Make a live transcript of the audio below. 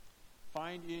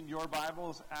find in your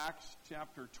Bibles Acts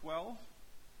chapter 12.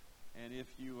 And if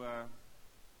you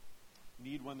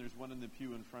need one, there's one in the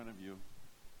pew in front of you.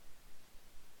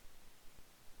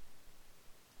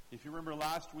 If you remember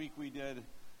last week we did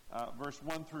verse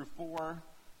 1 through 4,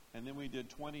 and then we did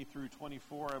 20 through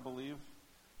 24, I believe.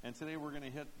 And today we're going to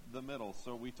hit the middle.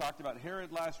 So we talked about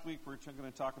Herod last week. We're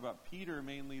going to talk about Peter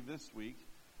mainly this week.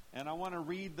 And I want to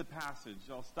read the passage.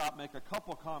 I'll stop, make a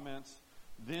couple comments.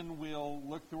 Then we'll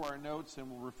look through our notes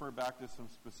and we'll refer back to some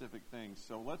specific things.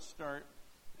 So let's start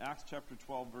Acts chapter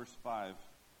 12, verse 5.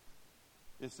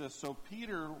 It says, "So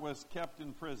Peter was kept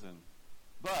in prison,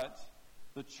 but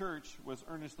the church was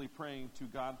earnestly praying to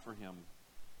God for him.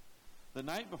 The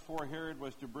night before Herod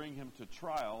was to bring him to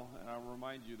trial," and I'll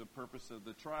remind you the purpose of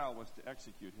the trial was to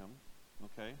execute him,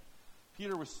 okay?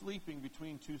 "Peter was sleeping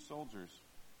between two soldiers,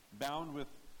 bound with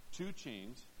two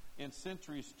chains, and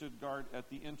sentries stood guard at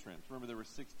the entrance." Remember, there were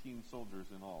 16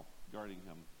 soldiers in all guarding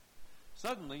him.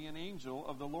 "Suddenly, an angel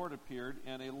of the Lord appeared,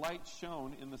 and a light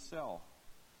shone in the cell.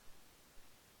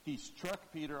 He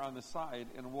struck Peter on the side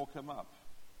and woke him up.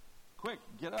 'Quick,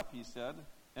 get up,' he said,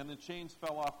 and the chains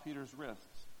fell off Peter's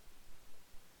wrists.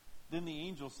 Then the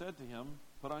angel said to him,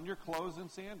 'Put on your clothes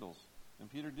and sandals.' And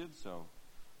Peter did so.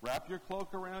 'Wrap your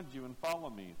cloak around you and follow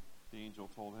me,' the angel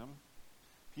told him.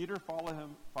 Peter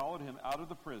followed him out of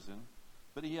the prison,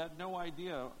 but he had no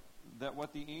idea that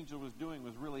what the angel was doing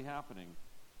was really happening.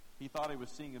 He thought he was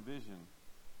seeing a vision.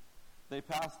 They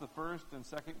passed the first and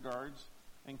second guards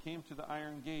and came to the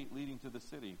iron gate leading to the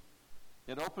city.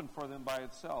 It opened for them by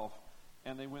itself,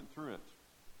 and they went through it.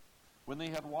 When they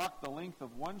had walked the length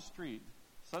of one street,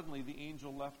 suddenly the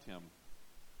angel left him.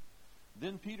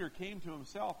 Then Peter came to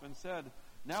himself and said,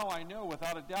 'Now I know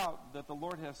without a doubt that the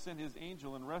Lord has sent his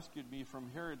angel and rescued me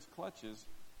from Herod's clutches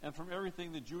and from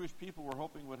everything the Jewish people were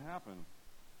hoping would happen.'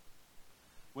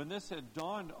 When this had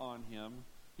dawned on him,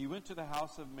 he went to the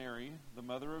house of Mary, the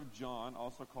mother of John,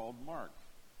 also called Mark,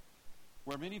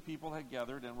 where many people had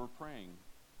gathered and were praying.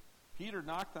 Peter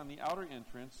knocked on the outer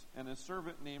entrance, and a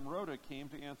servant named Rhoda came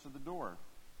to answer the door.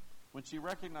 When she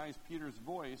recognized Peter's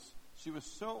voice, she was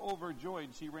so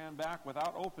overjoyed she ran back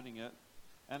without opening it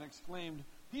and exclaimed,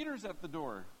 'Peter's at the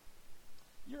door.'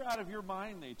 'You're out of your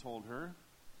mind,' they told her.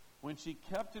 When she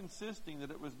kept insisting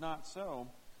that it was not so,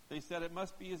 they said it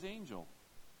must be his angel.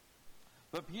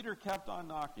 But Peter kept on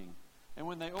knocking, and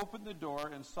when they opened the door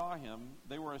and saw him,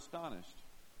 they were astonished.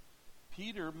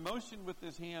 Peter motioned with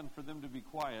his hand for them to be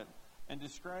quiet and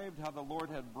described how the Lord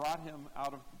had brought him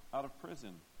out of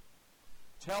prison.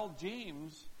 'Tell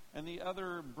James and the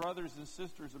other brothers and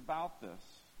sisters about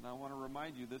this.' Now I want to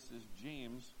remind you, this is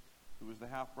James, who was the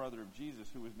half-brother of Jesus,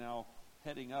 who was now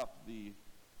heading up the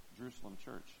Jerusalem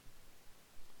church.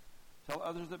 'Tell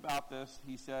others about this,'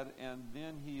 he said, and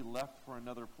then he left for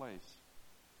another place.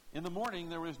 In the morning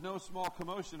there was no small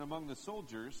commotion among the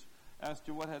soldiers as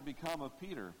to what had become of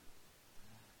Peter.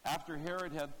 After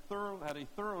Herod had a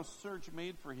thorough search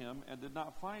made for him and did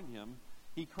not find him,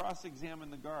 he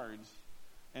cross-examined the guards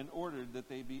and ordered that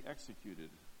they be executed."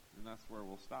 And that's where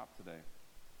we'll stop today.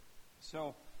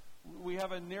 So we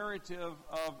have a narrative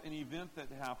of an event that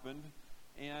happened,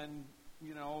 and,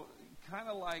 kind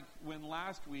of like when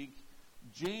last week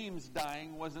James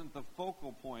dying wasn't the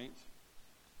focal point,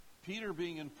 Peter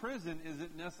being in prison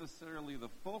isn't necessarily the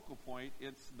focal point,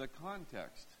 it's the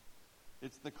context.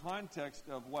 It's the context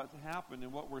of what happened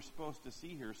and what we're supposed to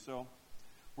see here. So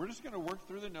we're just going to work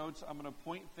through the notes. I'm going to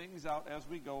point things out as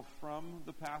we go from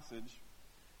the passage,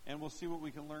 and we'll see what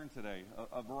we can learn today,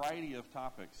 a variety of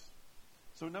topics.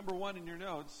 So number one in your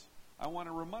notes, I want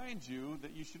to remind you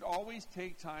that you should always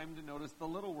take time to notice the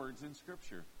little words in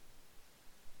Scripture.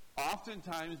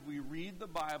 Oftentimes we read the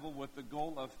Bible with the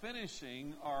goal of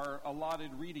finishing our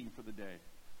allotted reading for the day,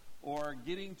 or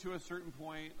getting to a certain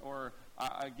point, or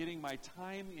getting my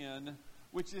time in,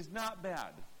 which is not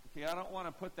bad. Okay, I don't want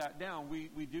to put that down.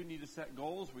 We do need to set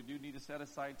goals. We do need to set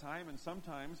aside time, and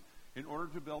sometimes in order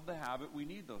to build the habit, we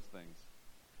need those things.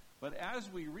 But as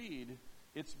we read,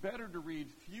 it's better to read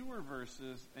fewer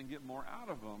verses and get more out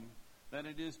of them than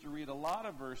it is to read a lot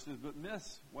of verses but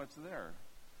miss what's there.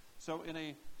 So in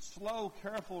a slow,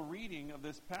 careful reading of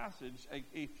this passage,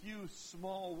 a few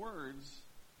small words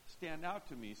stand out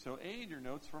to me. So in your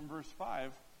notes from verse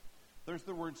 5, there's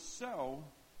the word "so,"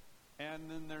 and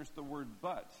then there's the word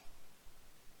 "but."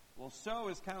 Well, "so"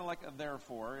 is kind of like a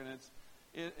 "therefore," and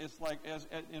it's like as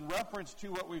in reference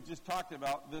to what we've just talked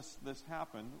about. This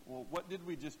happened. Well, what did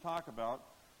we just talk about?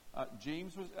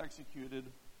 James was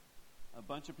executed. A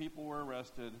bunch of people were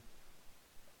arrested.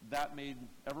 That made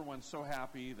everyone so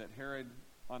happy that Herod,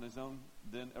 on his own,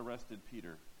 then arrested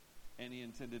Peter, and he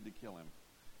intended to kill him.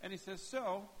 And he says,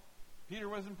 "So Peter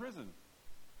was in prison.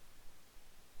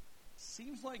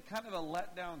 Seems like kind of a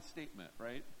letdown statement,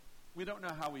 right? We don't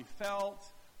know how he felt.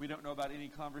 We don't know about any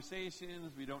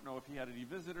conversations. We don't know if he had any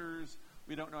visitors.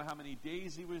 We don't know how many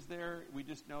days he was there. We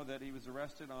just know that he was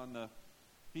arrested on the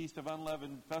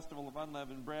Festival of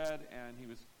Unleavened Bread, and he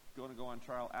was going to go on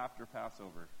trial after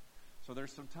Passover. So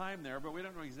there's some time there, but we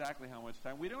don't know exactly how much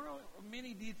time. We don't know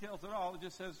many details at all. It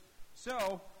just says,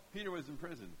 so Peter was in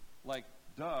prison. Like,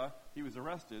 duh, he was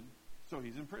arrested, so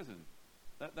he's in prison.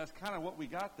 That's kind of what we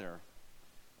got there.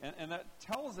 And that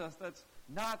tells us that's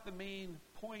not the main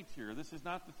point here. This is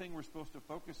not the thing we're supposed to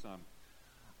focus on.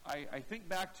 I think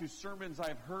back to sermons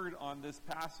I've heard on this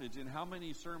passage and how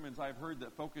many sermons I've heard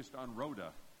that focused on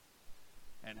Rhoda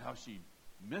and how she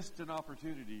missed an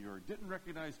opportunity or didn't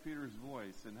recognize Peter's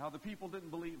voice and how the people didn't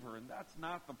believe her. And that's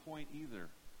not the point either.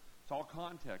 It's all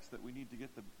context that we need to get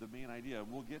the main idea.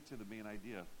 We'll get to the main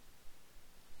idea.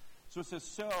 So it says,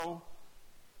 so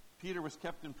Peter was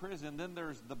kept in prison. Then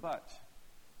there's the but.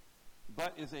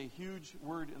 But is a huge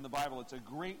word in the Bible. It's a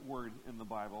great word in the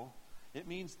Bible. It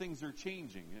means things are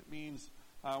changing. It means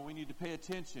we need to pay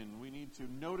attention. We need to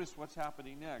notice what's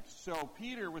happening next. So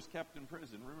Peter was kept in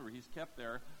prison. Remember, he's kept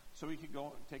there so he could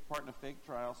go take part in a fake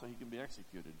trial so he can be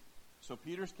executed. So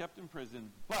Peter's kept in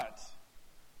prison, but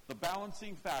the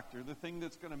balancing factor, the thing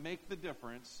that's going to make the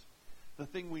difference, the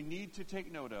thing we need to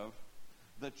take note of,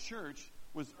 the church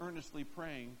was earnestly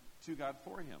praying to God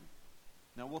for him.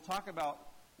 Now, we'll talk about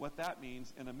what that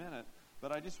means in a minute,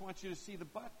 but I just want you to see the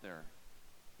but there.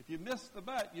 If you miss the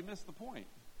but, you miss the point.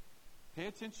 Pay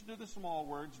attention to the small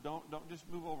words. Don't just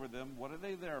move over them. What are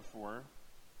they there for?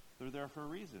 They're there for a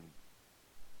reason.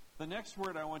 The next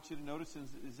word I want you to notice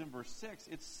is in verse 6.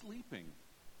 It's sleeping.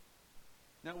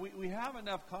 Now, we have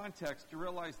enough context to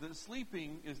realize that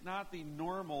sleeping is not the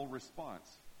normal response.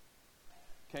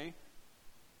 Okay?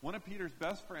 One of Peter's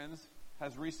best friends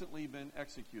has recently been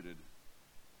executed.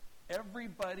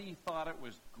 Everybody thought it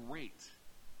was great.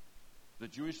 The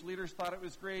Jewish leaders thought it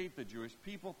was great. The Jewish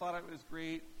people thought it was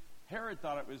great. Herod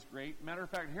thought it was great. Matter of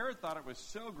fact, Herod thought it was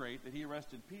so great that he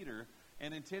arrested Peter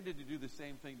and intended to do the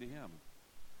same thing to him.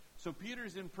 So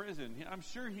Peter's in prison. I'm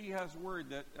sure he has word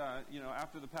that,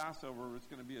 after the Passover, it's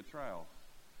going to be a trial.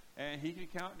 And he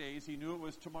could count days. He knew it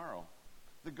was tomorrow.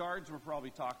 The guards were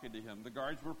probably talking to him. The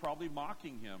guards were probably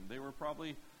mocking him. They were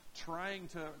probably trying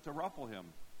to ruffle him.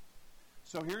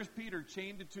 So here's Peter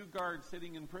chained to two guards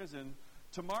sitting in prison.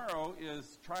 Tomorrow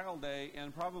is trial day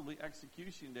and probably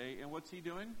execution day. And what's he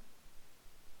doing?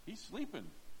 He's sleeping.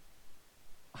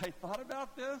 I thought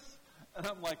about this, and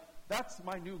I'm like, that's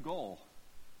my new goal.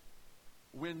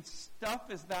 When stuff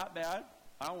is that bad,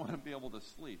 I want to be able to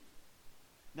sleep.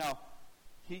 Now,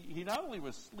 he not only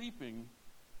was sleeping,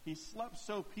 he slept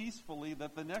so peacefully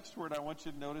that the next word I want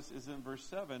you to notice is in verse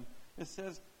 7. It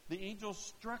says, the angel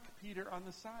struck Peter on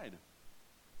the side.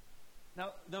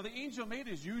 Now the angel made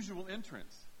his usual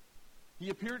entrance. He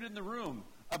appeared in the room.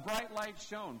 A bright light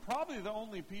shone. Probably the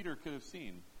only Peter could have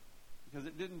seen, because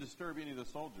it didn't disturb any of the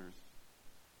soldiers.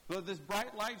 But this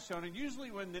bright light shone, and usually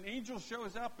when an angel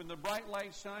shows up and the bright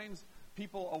light shines,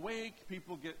 people awake,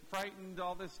 people get frightened,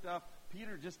 all this stuff.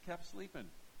 Peter just kept sleeping.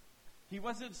 He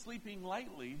wasn't sleeping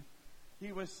lightly.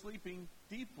 He was sleeping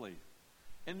deeply.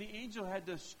 And the angel had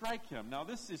to strike him. Now,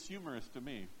 this is humorous to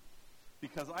me,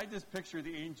 because I just picture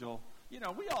the angel.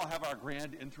 We all have our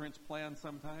grand entrance plan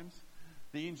sometimes.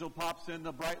 The angel pops in,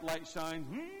 the bright light shines.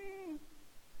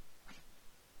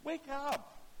 Wake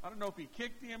up. I don't know if he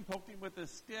kicked him, poked him with a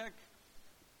stick,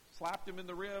 slapped him in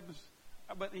the ribs,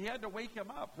 but he had to wake him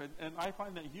up. And I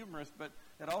find that humorous, but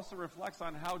it also reflects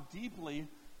on how deeply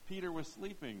Peter was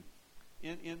sleeping.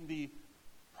 In the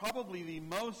probably the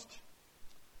most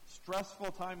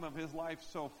stressful time of his life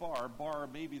so far, bar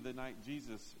maybe the night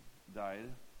Jesus died,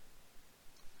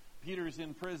 Peter's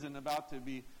in prison about to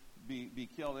be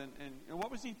killed. And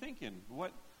what was he thinking?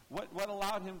 What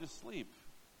allowed him to sleep?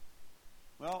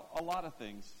 Well, a lot of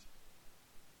things.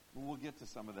 We'll get to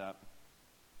some of that.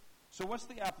 So what's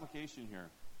the application here?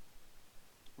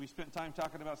 We spent time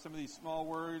talking about some of these small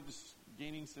words,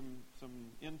 gaining some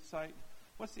insight.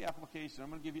 What's the application? I'm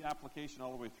going to give you application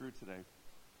all the way through today.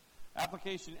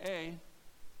 Application A,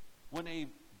 when a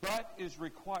but is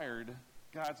required,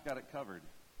 God's got it covered.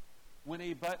 When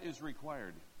a but is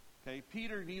required. Okay,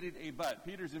 Peter needed a but.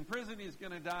 Peter's in prison, he's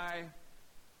going to die,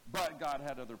 but God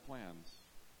had other plans.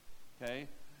 Okay,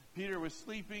 Peter was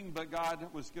sleeping, but God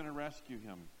was going to rescue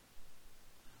him.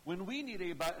 When we need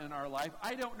a but in our life,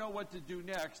 I don't know what to do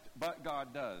next, but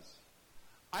God does.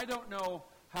 I don't know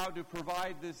how to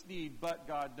provide this need, but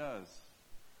God does.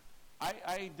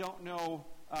 I don't know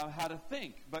how to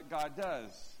think, but God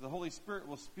does. The Holy Spirit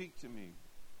will speak to me.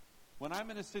 When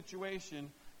I'm in a situation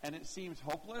and it seems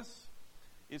hopeless,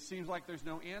 it seems like there's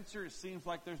no answer, it seems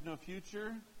like there's no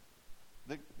future,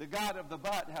 the God of the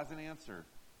but has an answer.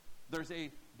 There's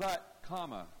a but,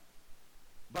 comma.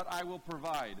 But I will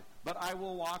provide. But I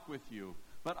will walk with you.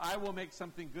 But I will make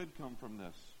something good come from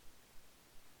this.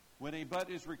 When a but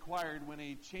is required, when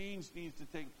a change needs to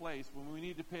take place, when we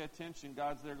need to pay attention,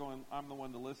 God's there going, I'm the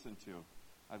one to listen to.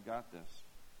 I've got this.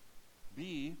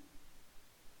 B,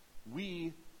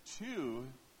 we too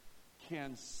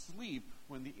can sleep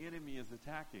when the enemy is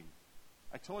attacking.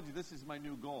 I told you this is my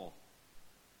new goal.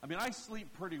 I mean, I sleep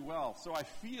pretty well, so I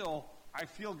feel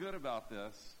good about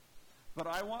this. But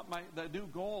I want the new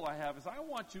goal I have is I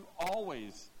want to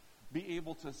always be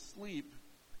able to sleep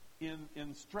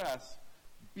in stress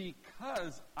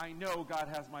because I know God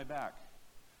has my back.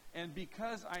 And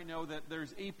because I know that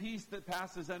there's a peace that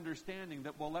passes understanding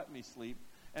that will let me sleep.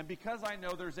 And because I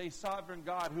know there's a sovereign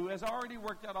God who has already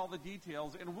worked out all the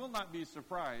details and will not be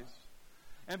surprised.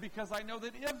 And because I know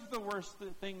that if the worst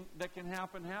thing that can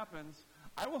happen happens,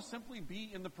 I will simply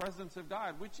be in the presence of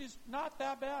God, which is not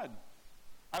that bad.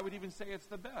 I would even say it's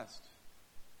the best.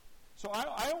 So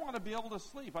I want to be able to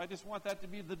sleep. I just want that to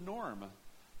be the norm.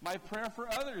 My prayer for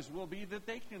others will be that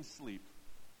they can sleep.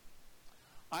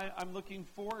 I'm looking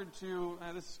forward to,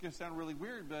 this is going to sound really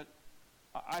weird, but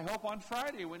I hope on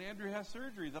Friday when Andrew has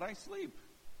surgery that I sleep.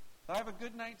 That I have a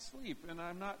good night's sleep and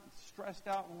I'm not stressed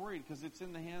out and worried because it's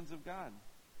in the hands of God.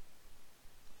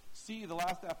 C, the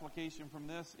last application from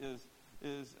this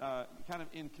is kind of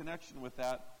in connection with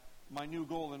that. My new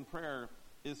goal in prayer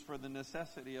is for the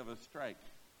necessity of a strike.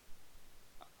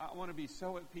 I want to be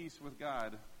so at peace with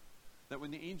God that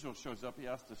when the angel shows up, he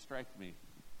has to strike me.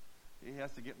 He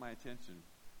has to get my attention.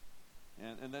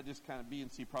 And that just kind of, B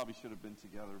and C probably should have been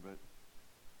together, but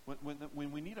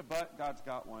when we need a but, God's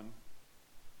got one.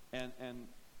 And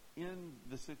in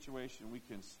the situation, we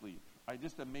can sleep.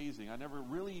 Just amazing. I never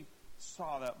really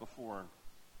saw that before.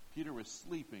 Peter was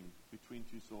sleeping between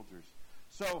two soldiers.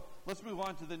 So let's move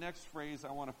on to the next phrase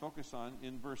I want to focus on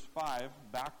in verse 5,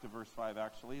 back to verse 5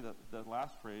 actually, the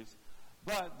last phrase.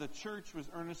 But the church was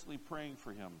earnestly praying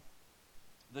for him.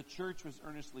 The church was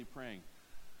earnestly praying.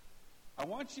 I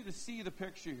want you to see the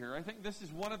picture here. I think this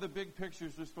is one of the big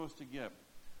pictures we're supposed to get.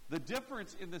 The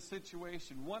difference in the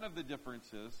situation, one of the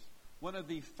differences, one of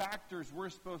the factors we're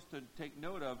supposed to take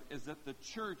note of is that the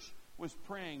church was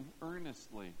praying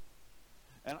earnestly.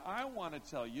 And I want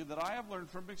to tell you that I have learned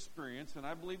from experience, and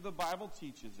I believe the Bible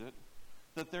teaches it,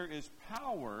 that there is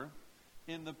power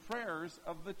in the prayers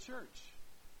of the church.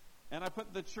 And I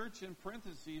put the church in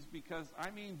parentheses because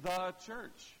I mean the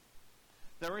church.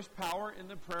 There is power in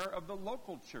the prayer of the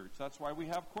local church. That's why we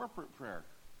have corporate prayer.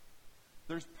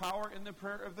 There's power in the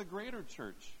prayer of the greater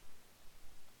church.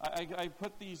 I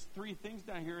put these three things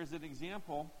down here as an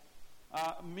example.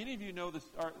 Many of you know this,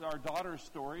 our daughter's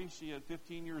story. She, at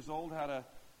 15 years old, had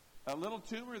a little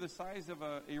tumor the size of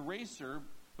a eraser,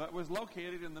 but was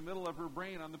located in the middle of her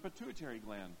brain on the pituitary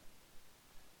gland.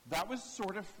 That was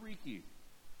sort of freaky.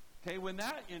 Okay, when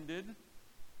that ended,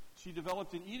 she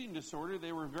developed an eating disorder.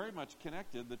 They were very much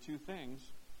connected, the two things,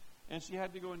 and she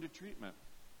had to go into treatment.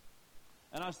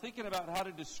 And I was thinking about how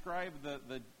to describe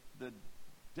the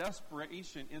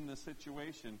desperation in the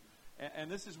situation. And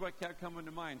this is what kept coming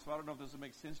to mind, so I don't know if this will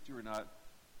make sense to you or not.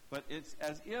 But it's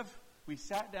as if we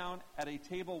sat down at a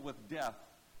table with death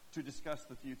to discuss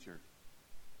the future.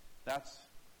 That's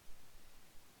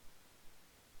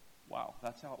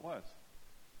how it was.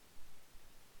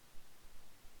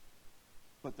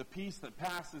 But the peace that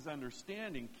passes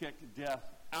understanding kicked death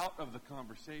out of the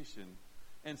conversation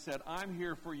and said, I'm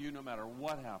here for you no matter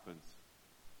what happens.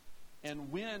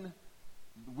 And when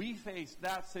we faced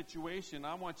that situation,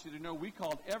 I want you to know we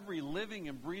called every living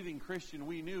and breathing Christian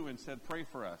we knew and said, pray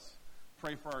for us.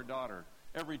 Pray for our daughter.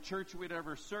 Every church we'd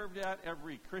ever served at,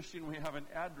 every Christian we have an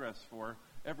address for,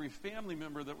 every family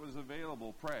member that was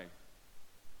available, pray.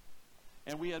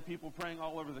 And we had people praying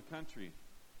all over the country.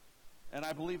 And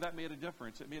I believe that made a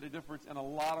difference. It made a difference in a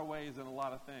lot of ways and a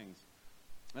lot of things.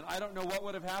 And I don't know what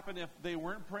would have happened if they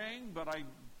weren't praying, but I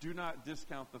do not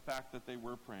discount the fact that they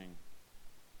were praying.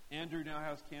 Andrew now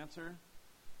has cancer.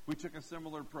 We took a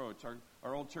similar approach.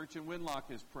 Our old church in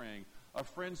Winlock is praying. A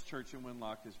friend's church in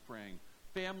Winlock is praying.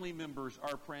 Family members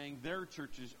are praying. Their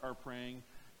churches are praying.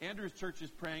 Andrew's church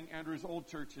is praying. Andrew's old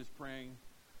church is praying.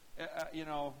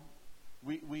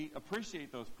 We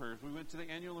appreciate those prayers. We went to the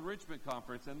annual enrichment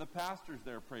conference, and the pastors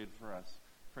there prayed for us,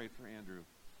 prayed for Andrew.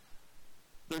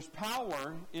 There's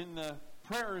power in the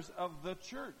prayers of the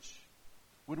church.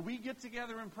 When we get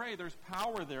together and pray, there's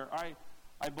power there.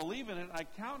 I believe in it. I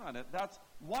count on it. That's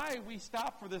why we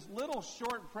stop for this little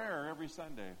short prayer every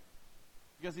Sunday.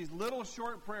 Because these little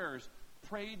short prayers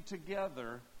prayed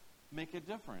together make a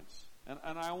difference.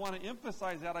 And I want to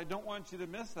emphasize that. I don't want you to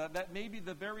miss that. That may be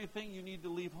the very thing you need to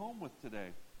leave home with today.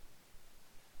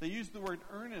 They use the word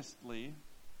earnestly.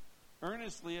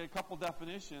 Earnestly, a couple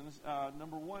definitions.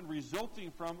 Number one,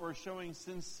 resulting from or showing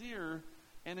sincere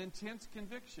and intense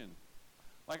conviction.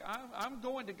 Like, I'm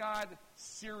going to God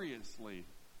seriously.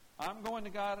 I'm going to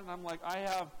God and I'm like, I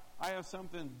have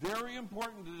something very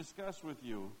important to discuss with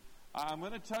you. I'm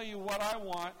going to tell you what I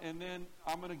want, and then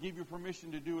I'm going to give you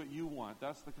permission to do what you want.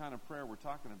 That's the kind of prayer we're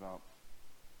talking about.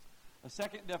 A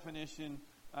second definition,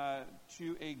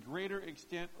 to a greater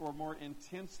extent or more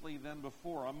intensely than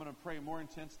before. I'm going to pray more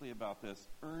intensely about this,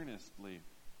 earnestly.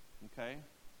 Okay?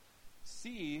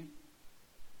 C,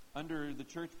 under the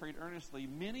church prayed earnestly,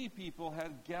 many people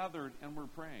had gathered and were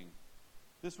praying.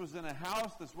 This was in a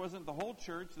house. This wasn't the whole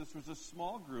church. This was a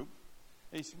small group.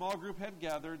 A small group had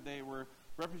gathered. They were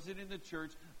representing the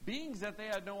church, beings that they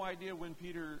had no idea when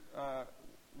Peter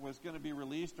was going to be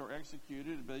released or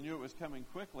executed, but they knew it was coming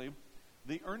quickly.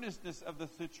 The earnestness of the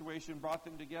situation brought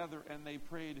them together, and they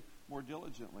prayed more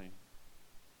diligently.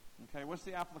 Okay, what's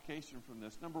the application from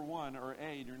this? Number one, or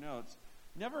A in your notes,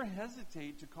 never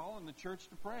hesitate to call on the church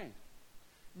to pray.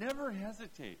 Never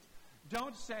hesitate.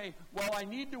 Don't say, well, I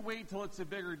need to wait till it's a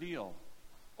bigger deal.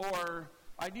 Or,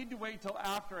 I need to wait till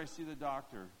after I see the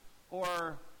doctor.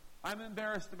 Or, I'm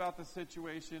embarrassed about the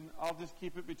situation. I'll just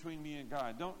keep it between me and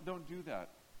God. Don't do that.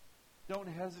 Don't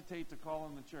hesitate to call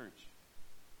on the church.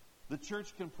 The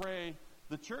church can pray.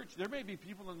 The church, there may be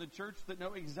people in the church that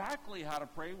know exactly how to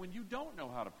pray when you don't know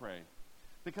how to pray,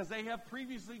 because they have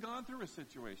previously gone through a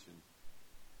situation.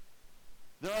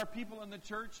 There are people in the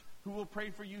church who will pray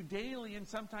for you daily and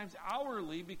sometimes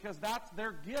hourly because that's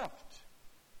their gift.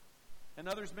 And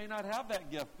others may not have that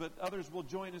gift, but others will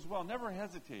join as well. Never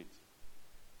hesitate.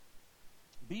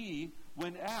 B,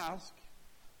 when asked,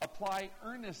 apply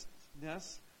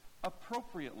earnestness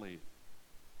appropriately.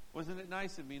 Wasn't it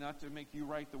nice of me not to make you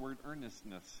write the word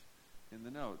earnestness in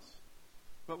the notes?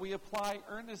 But we apply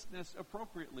earnestness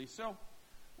appropriately. So,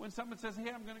 when someone says,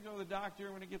 hey, I'm going to go to the doctor,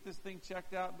 I'm going to get this thing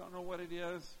checked out, don't know what it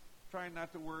is, trying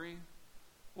not to worry.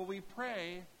 Well, we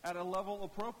pray at a level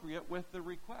appropriate with the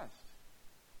request.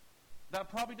 That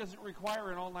probably doesn't require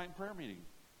an all-night prayer meeting.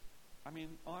 I mean,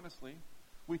 honestly.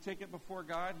 We take it before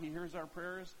God. He hears our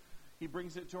prayers. He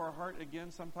brings it to our heart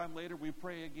again sometime later. We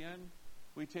pray again.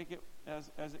 We take it as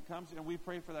it comes, and we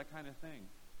pray for that kind of thing.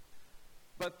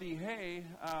 But they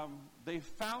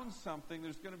found something,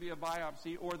 there's going to be a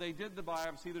biopsy, or they did the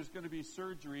biopsy, there's going to be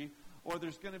surgery, or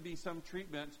there's going to be some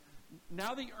treatment.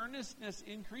 Now the earnestness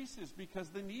increases because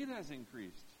the need has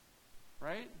increased,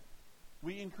 right?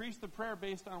 We increase the prayer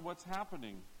based on what's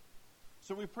happening.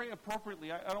 So we pray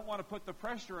appropriately. I don't want to put the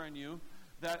pressure on you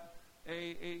that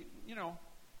a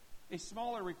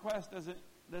smaller request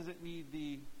doesn't need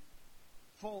the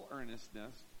full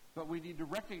earnestness, but we need to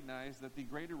recognize that the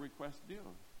greater requests do.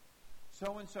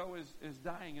 So-and-so is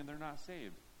dying and they're not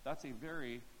saved. That's a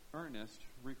very earnest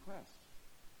request.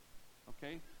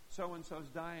 Okay? So-and-so's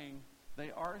dying, they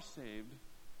are saved.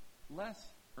 Less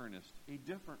earnest, a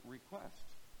different request.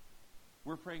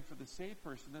 We're praying for the saved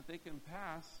person that they can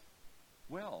pass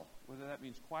well, whether that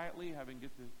means quietly, having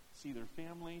get to see their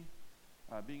family,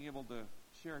 being able to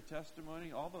share a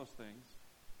testimony, all those things.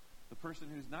 The person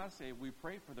who's not saved, we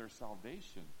pray for their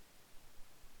salvation,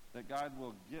 that God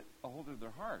will get a hold of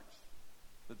their hearts,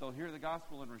 that they'll hear the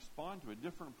gospel and respond to it.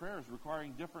 Different prayers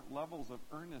requiring different levels of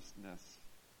earnestness.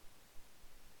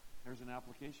 There's an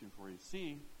application for you.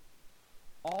 C,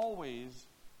 always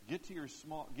get your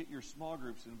small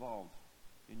groups involved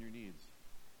in your needs.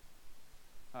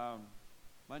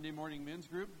 Monday morning men's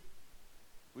group,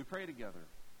 we pray together.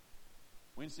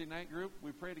 Wednesday night group,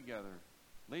 we pray together.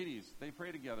 Ladies, they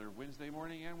pray together Wednesday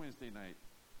morning and Wednesday night.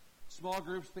 Small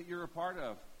groups that you're a part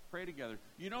of, pray together.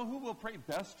 You know who will pray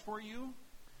best for you?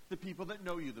 The people that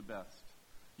know you the best.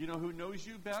 You know who knows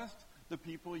you best? The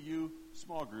people you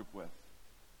small group with.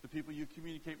 The people you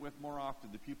communicate with more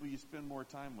often. The people you spend more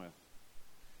time with.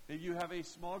 Maybe you have a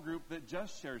small group that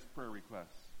just shares prayer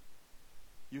requests.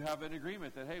 You have an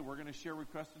agreement that, hey, we're going to share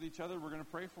requests with each other. We're going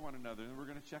to pray for one another. And we're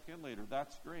going to check in later.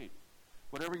 That's great.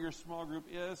 Whatever your small group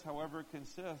is, however it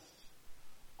consists,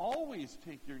 always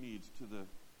take your needs to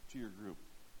your group.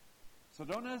 So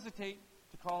don't hesitate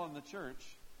to call on the church.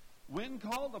 When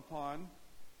called upon,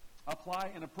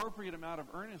 apply an appropriate amount of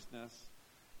earnestness,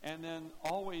 and then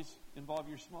always involve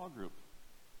your small group.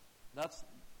 That's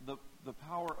the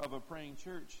power of a praying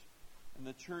church. And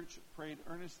the church prayed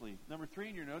earnestly. Number 3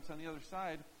 in your notes on the other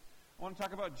side, I want to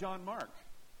talk about John Mark.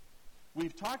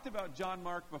 We've talked about John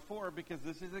Mark before because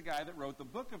this is a guy that wrote the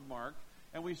book of Mark.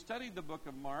 And we studied the book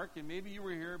of Mark, and maybe you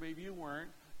were here, maybe you weren't,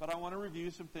 but I want to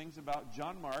review some things about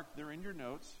John Mark. They're in your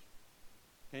notes.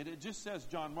 Okay, it just says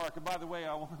John Mark. And by the way,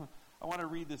 I want to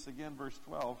read this again, verse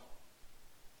 12.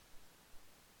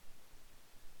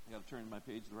 I got to turn my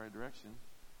page the right direction.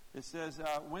 It says,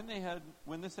 when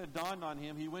this had dawned on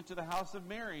him, he went to the house of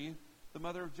Mary, the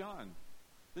mother of John.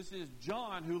 This is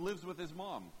John who lives with his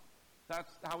mom.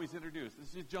 That's how he's introduced.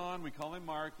 This is John. We call him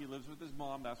Mark. He lives with his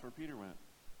mom. That's where Peter went.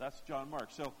 That's John Mark.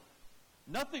 So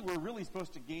nothing we're really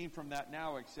supposed to gain from that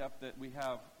now except that we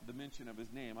have the mention of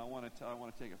his name. I want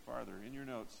to take it farther. In your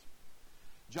notes,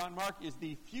 John Mark is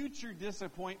the future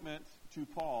disappointment to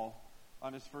Paul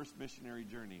on his first missionary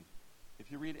journey.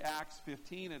 If you read Acts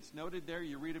 15, it's noted there.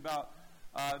 You read about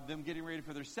them getting ready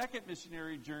for their second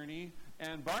missionary journey,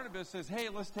 and Barnabas says, hey,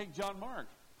 let's take John Mark.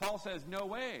 Paul says, no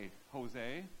way,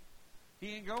 Jose.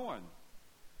 He ain't going.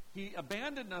 He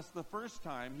abandoned us the first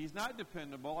time. He's not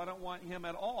dependable. I don't want him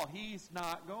at all. He's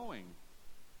not going.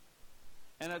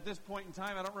 And at this point in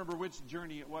time, I don't remember which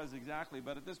journey it was exactly,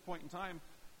 but at this point in time,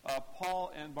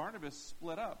 Paul and Barnabas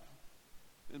split up.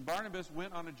 And Barnabas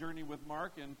went on a journey with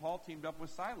Mark, and Paul teamed up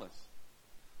with Silas.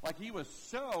 Like he was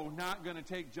so not going to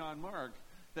take John Mark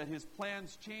that his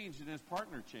plans changed and his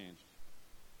partner changed.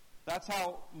 That's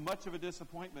how much of a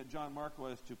disappointment John Mark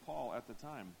was to Paul at the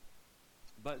time.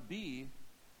 But B,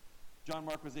 John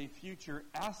Mark was a future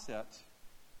asset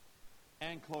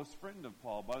and close friend of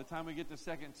Paul. By the time we get to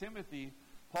 2 Timothy,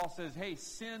 Paul says, hey,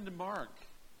 send Mark.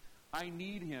 I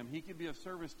need him. He can be of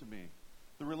service to me.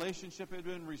 The relationship had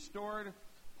been restored.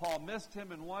 Paul missed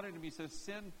him and wanted him. He says,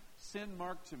 send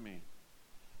Mark to me.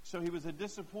 So he was a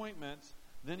disappointment,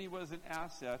 then he was an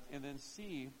asset, and then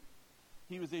C,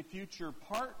 he was a future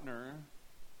partner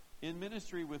in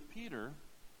ministry with Peter.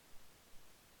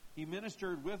 He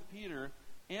ministered with Peter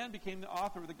and became the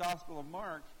author of the Gospel of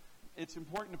Mark. It's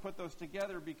important to put those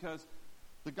together because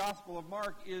the Gospel of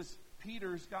Mark is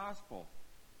Peter's gospel.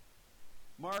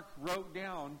 Mark wrote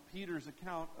down Peter's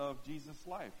account of Jesus'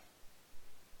 life.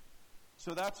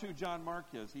 So that's who John Mark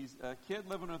is. He's a kid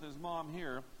living with his mom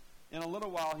here. In a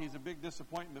little while, he's a big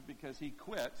disappointment because he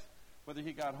quit. Whether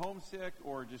he got homesick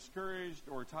or discouraged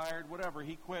or tired, whatever,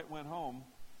 he quit, went home.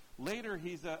 Later,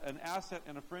 he's an asset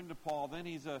and a friend of Paul. Then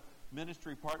he's a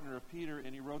ministry partner of Peter,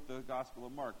 and he wrote the Gospel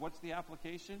of Mark. What's the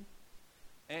application?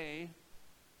 A,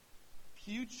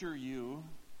 future you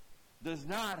does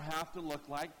not have to look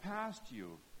like past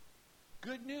you.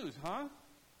 Good news, huh?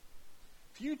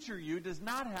 Future you does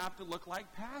not have to look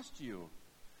like past you.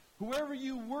 Whoever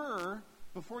you were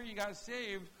before you got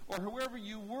saved, or whoever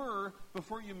you were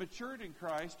before you matured in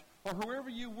Christ, or whoever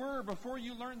you were before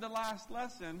you learned the last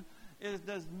lesson, it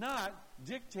does not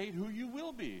dictate who you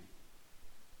will be.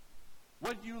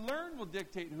 What you learn will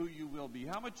dictate who you will be.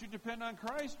 How much you depend on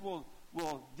Christ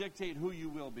will dictate who you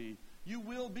will be. You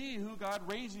will be who God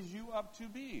raises you up to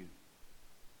be.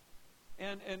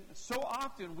 And so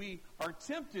often we are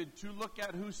tempted to look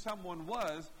at who someone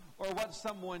was or what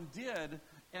someone did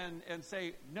and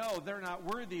say, no, they're not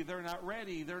worthy, they're not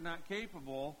ready, they're not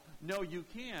capable. No, you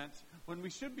can't. When we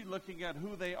should be looking at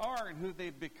who they are and who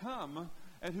they've become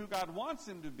and who God wants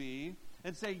them to be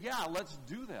and say, yeah, let's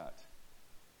do that.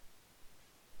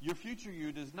 Your future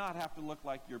you does not have to look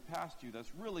like your past you.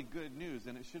 That's really good news,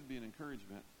 and it should be an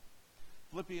encouragement.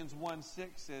 Philippians 1:6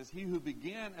 says, he who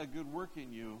began a good work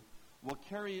in you will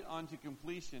carry it on to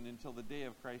completion until the day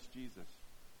of Christ Jesus.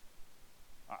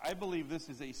 I believe this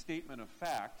is a statement of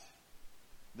fact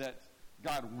that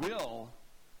God will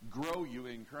grow you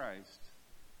in Christ.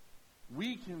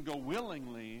 We can go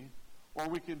willingly, or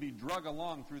we can be drug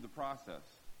along through the process.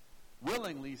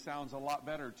 Willingly sounds a lot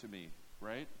better to me,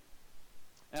 right?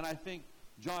 And I think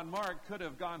John Mark could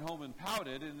have gone home and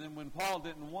pouted, and then when Paul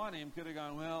didn't want him, could have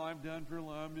gone, well, I'm done for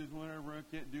long, I'm just whatever, I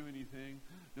can't do anything.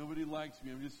 Nobody likes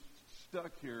me, I'm just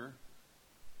stuck here.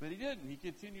 But he didn't. He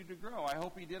continued to grow. I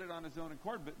hope he did it on his own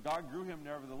accord, but God grew him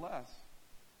nevertheless.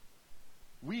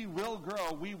 We will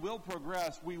grow. We will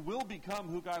progress. We will become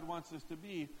who God wants us to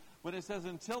be. When it says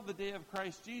until the day of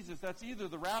Christ Jesus, that's either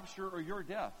the rapture or your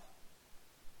death.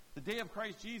 The day of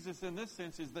Christ Jesus in this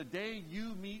sense is the day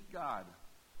you meet God.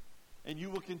 And you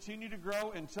will continue to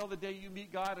grow until the day you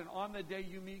meet God. And on the day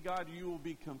you meet God, you will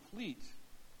be complete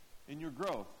in your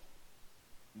growth.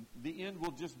 The end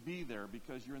will just be there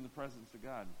because you're in the presence of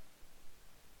God.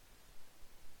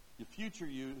 The future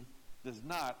you does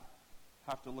not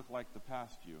have to look like the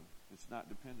past you. It's not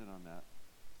dependent on that.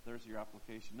 There's your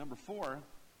application. Number 4,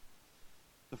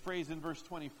 the phrase in verse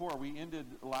 24. We ended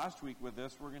last week with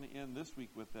this. We're going to end this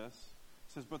week with this.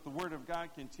 It says, but the word of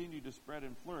God continued to spread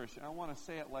and flourish. And I want to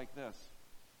say it like this.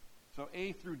 So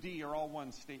A through D are all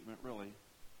one statement, really.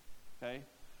 Okay?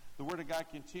 The word of God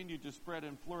continued to spread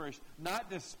and flourish, not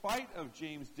despite of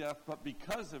James' death, but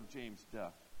because of James'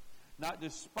 death. Not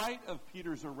despite of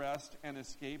Peter's arrest and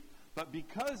escape, but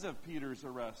because of Peter's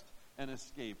arrest and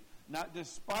escape. Not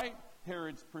despite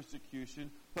Herod's persecution,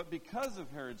 but because of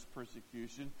Herod's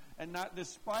persecution. And not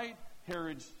despite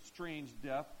Herod's strange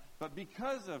death, but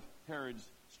because of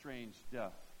Herod's strange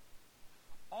death.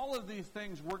 All of these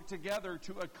things work together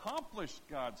to accomplish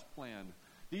God's plan.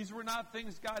 These were not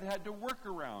things God had to work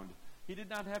around. He did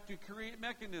not have to create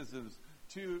mechanisms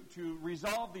to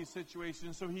resolve these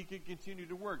situations so he could continue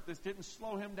to work. This didn't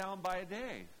slow him down by a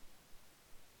day.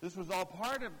 This was all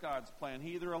part of God's plan.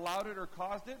 He either allowed it or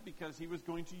caused it because he was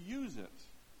going to use it.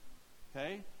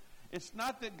 Okay? It's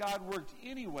not that God worked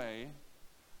anyway,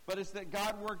 but it's that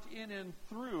God worked in and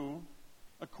through,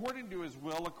 according to his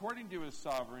will, according to his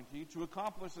sovereignty, to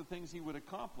accomplish the things he would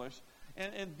accomplish.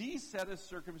 And these set of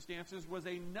circumstances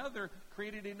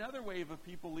created another wave of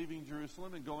people leaving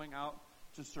Jerusalem and going out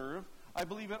to serve. I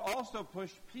believe it also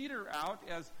pushed Peter out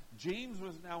as James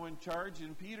was now in charge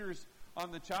and Peter's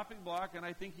on the chopping block, and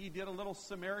I think he did a little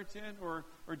Samaritan or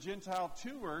Gentile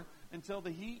tour until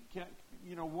the heat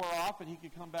wore off and he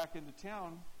could come back into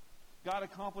town. God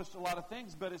accomplished a lot of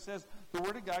things, but it says the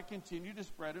Word of God continued to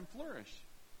spread and flourish,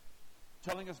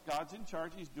 telling us God's in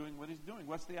charge, he's doing what he's doing.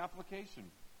 What's the application?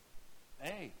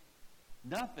 A,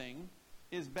 nothing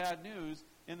is bad news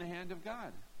in the hand of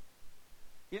God.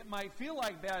 It might feel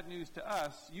like bad news to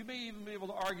us. You may even be able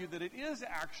to argue that it is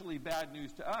actually bad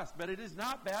news to us, but it is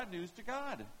not bad news to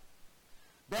God.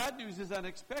 Bad news is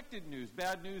unexpected news.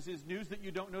 Bad news is news that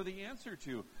you don't know the answer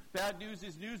to. Bad news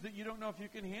is news that you don't know if you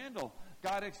can handle.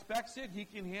 God expects it, he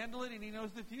can handle it, and he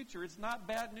knows the future. It's not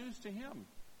bad news to him.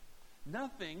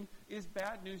 Nothing is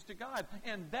bad news to God.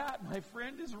 And that, my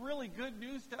friend, is really good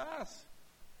news to us.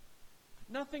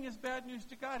 Nothing is bad news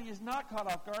to God. He is not caught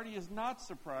off guard. He is not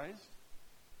surprised.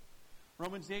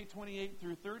 Romans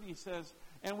 8:28-30 says,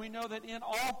 and we know that in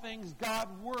all things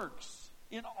God works.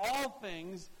 In all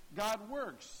things God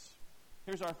works.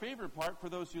 Here's our favorite part. For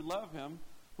those who love him,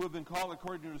 who have been called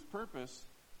according to his purpose.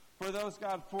 For those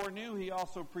God foreknew, he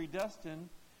also predestined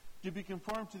to be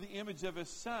conformed to the image of his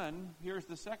Son. Here's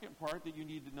the second part that you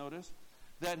need to notice.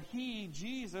 That he,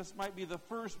 Jesus, might be the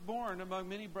firstborn among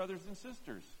many brothers and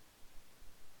sisters.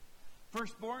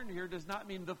 Firstborn here does not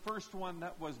mean the first one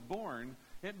that was born.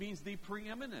 It means the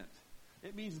preeminent.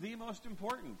 It means the most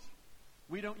important.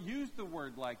 We don't use the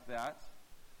word like that.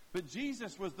 But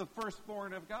Jesus was the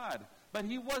firstborn of God. But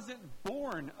he wasn't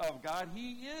born of God.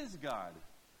 He is God.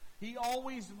 He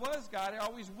always was God. He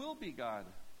always will be God.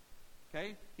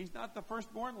 Okay? He's not the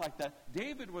firstborn like that.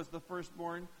 David was the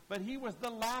firstborn, but he was the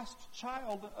last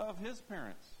child of his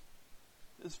parents.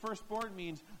 This firstborn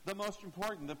means the most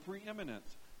important, the preeminent,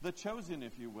 the chosen,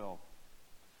 if you will.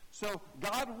 So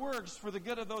God works for the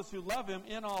good of those who love him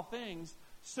in all things,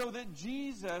 so that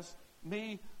Jesus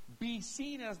may be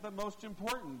seen as the most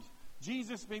important.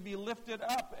 Jesus may be lifted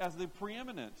up as the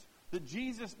preeminent. That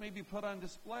Jesus may be put on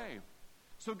display.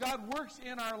 So God works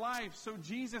in our life so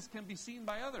Jesus can be seen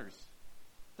by others.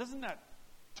 Doesn't that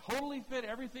totally fit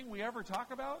everything we ever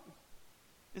talk about?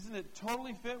 Isn't it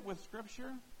totally fit with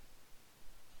Scripture?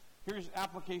 Here's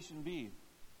application B.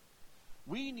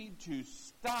 We need to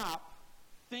stop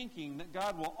thinking that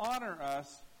God will honor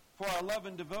us for our love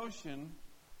and devotion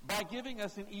by giving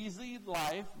us an easy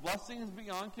life, blessings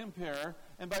beyond compare,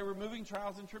 and by removing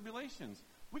trials and tribulations.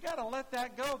 We got to let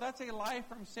that go. That's a lie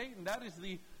from Satan. That is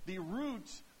the root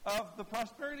of the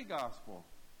prosperity gospel.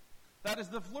 That is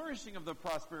the flourishing of the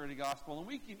prosperity gospel. And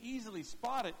we can easily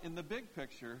spot it in the big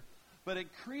picture, but it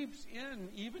creeps in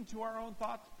even to our own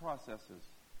thought processes.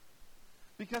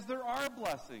 Because there are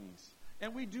blessings,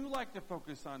 and we do like to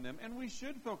focus on them, and we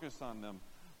should focus on them.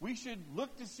 We should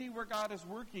look to see where God is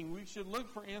working. We should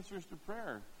look for answers to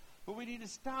prayer. But we need to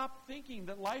stop thinking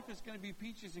that life is going to be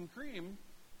peaches and cream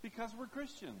because we're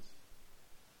Christians.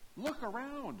 Look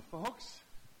around, folks.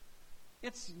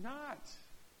 It's not.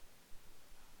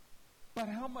 But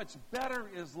how much better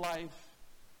is life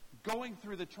going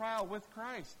through the trial with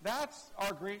Christ? That's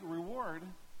our great reward.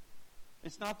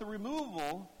 It's not the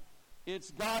removal.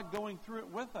 It's God going through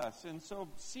it with us. And so,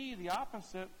 see the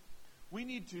opposite. We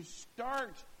need to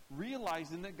start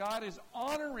realizing that God is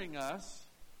honoring us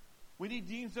when he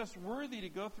deems us worthy to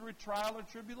go through a trial or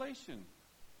tribulation.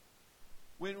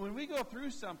 When we go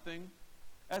through something,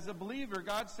 as a believer,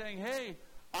 God's saying, hey,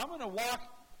 I'm going to walk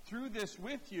through this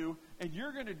with you, and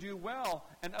you're going to do well,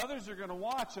 and others are going to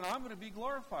watch, and I'm going to be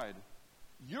glorified.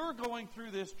 You're going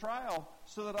through this trial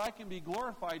so that I can be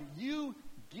glorified. You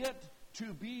get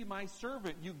to be my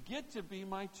servant. You get to be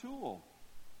my tool.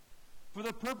 for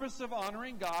the purpose of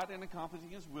honoring God and accomplishing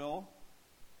His will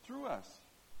through us.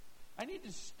 I need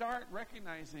to start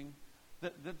recognizing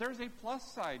that there's a plus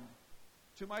side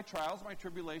to my trials, my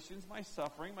tribulations, my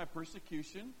suffering, my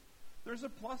persecution. There's a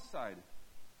plus side.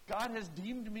 God has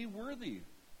deemed me worthy.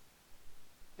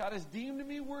 God has deemed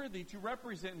me worthy to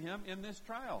represent Him in this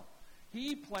trial.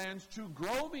 He plans to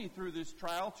grow me through this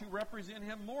trial to represent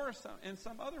Him more in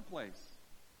some other place.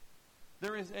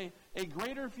 There is a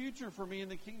greater future for me in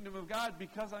the kingdom of God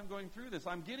because I'm going through this.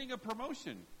 I'm getting a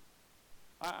promotion.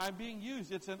 I'm being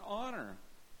used. It's an honor.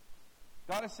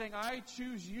 God is saying, I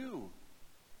choose you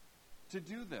to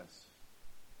do this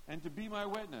and to be my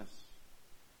witness.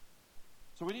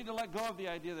 So we need to let go of the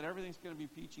idea that everything's going to be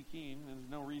peachy keen and there's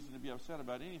no reason to be upset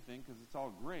about anything because it's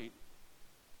all great.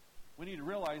 We need to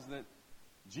realize that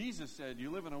Jesus said, you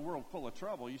live in a world full of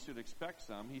trouble, you should expect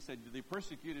some. He said, they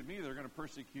persecuted me, they're going to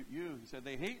persecute you. He said,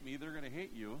 they hate me, they're going to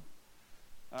hate you.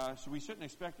 So we shouldn't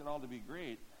expect it all to be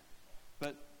great.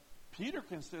 But Peter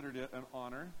considered it an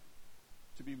honor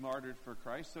to be martyred for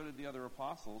Christ. So did the other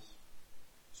apostles.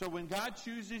 So when God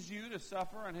chooses you to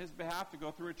suffer on His behalf, to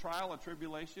go through a trial, a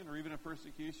tribulation, or even a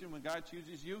persecution, when God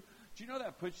chooses you, do you know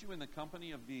that puts you in the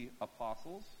company of the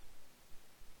apostles?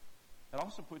 It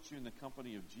also puts you in the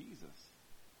company of Jesus.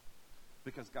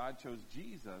 Because God chose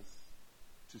Jesus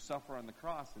to suffer on the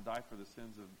cross and die for the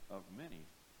sins of many.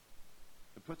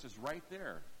 It puts us right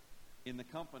there in the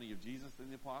company of Jesus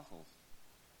and the apostles.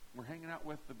 We're hanging out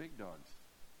with the big dogs.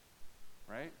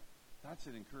 Right? That's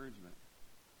an encouragement.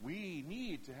 We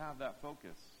need to have that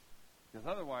focus. Because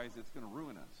otherwise it's going to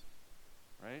ruin us.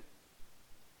 Right?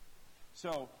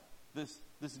 So, this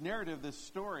narrative, this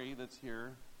story that's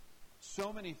here,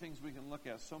 so many things we can look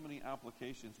at, so many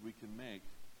applications we can make.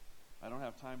 I don't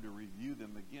have time to review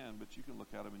them again, but you can look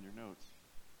at them in your notes.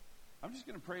 I'm just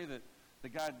going to pray that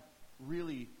God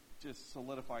really just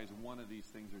solidifies one of these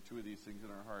things or two of these things in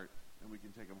our heart, and we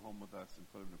can take them home with us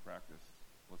and put them to practice.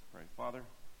 Let's pray. Father,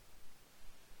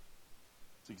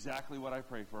 it's exactly what I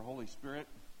pray for. Holy Spirit,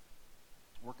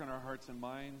 work in our hearts and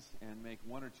minds and make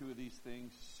one or two of these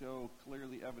things so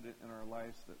clearly evident in our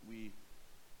lives that we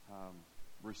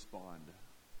respond,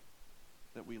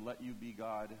 that we let you be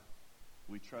God.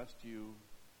 We trust you.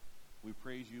 We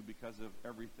praise you because of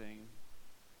everything.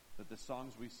 That the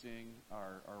songs we sing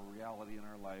are reality in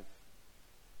our life.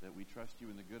 That we trust you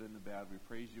in the good and the bad. We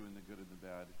praise you in the good and the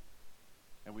bad.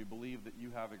 And we believe that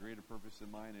you have a greater purpose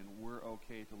in mind, and we're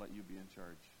okay to let you be in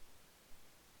charge.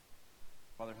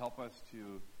 Father, help us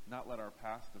to not let our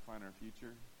past define our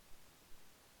future.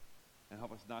 And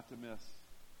help us not to miss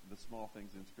the small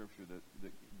things in Scripture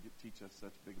that teach us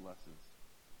such big lessons.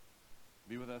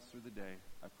 Be with us through the day.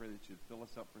 I pray that you'd fill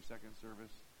us up for second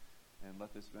service and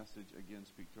let this message again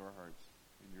speak to our hearts.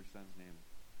 In your Son's name,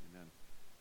 amen.